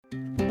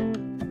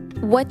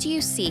What do you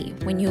see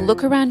when you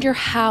look around your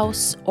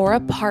house or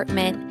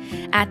apartment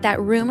at that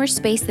room or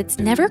space that's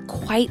never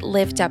quite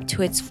lived up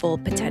to its full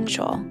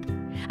potential?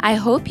 I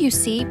hope you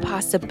see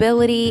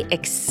possibility,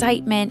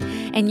 excitement,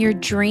 and your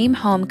dream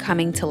home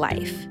coming to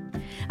life.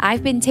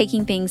 I've been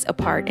taking things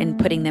apart and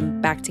putting them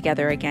back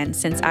together again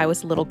since I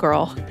was a little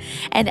girl.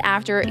 And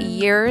after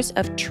years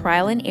of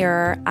trial and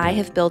error, I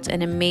have built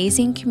an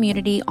amazing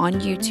community on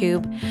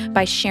YouTube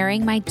by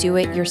sharing my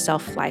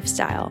do-it-yourself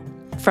lifestyle.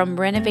 From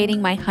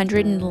renovating my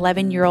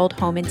 111-year-old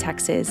home in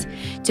Texas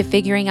to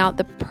figuring out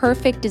the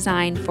perfect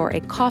design for a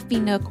coffee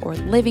nook or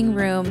living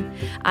room,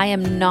 I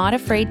am not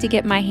afraid to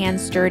get my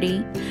hands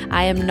dirty.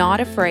 I am not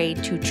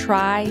afraid to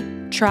try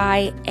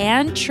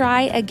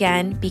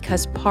again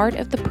because part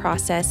of the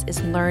process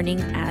is learning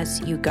as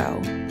you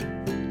go.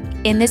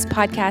 In this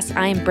podcast,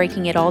 I am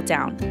breaking it all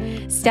down,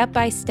 step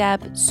by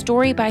step,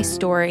 story by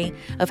story,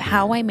 of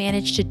how I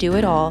managed to do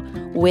it all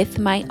with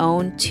my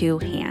own two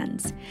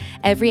hands.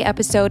 Every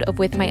episode of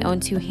With My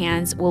Own Two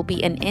Hands will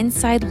be an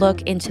inside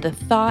look into the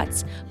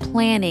thoughts,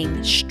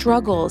 planning,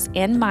 struggles,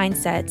 and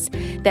mindsets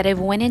that have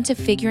went into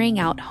figuring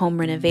out home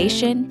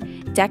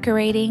renovation,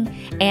 decorating,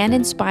 and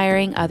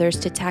inspiring others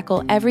to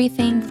tackle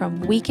everything from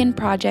weekend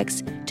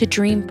projects to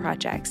dream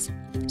projects.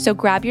 So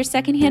grab your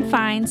secondhand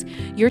finds,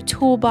 your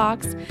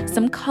toolbox,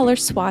 some color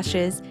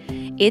swatches.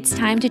 It's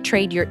time to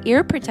trade your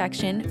ear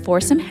protection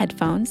for some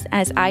headphones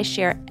as I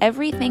share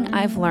everything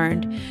I've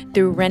learned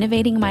through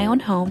renovating my own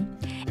home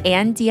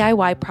and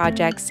DIY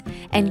projects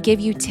and give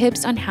you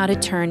tips on how to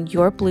turn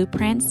your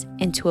blueprints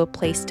into a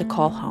place to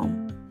call home.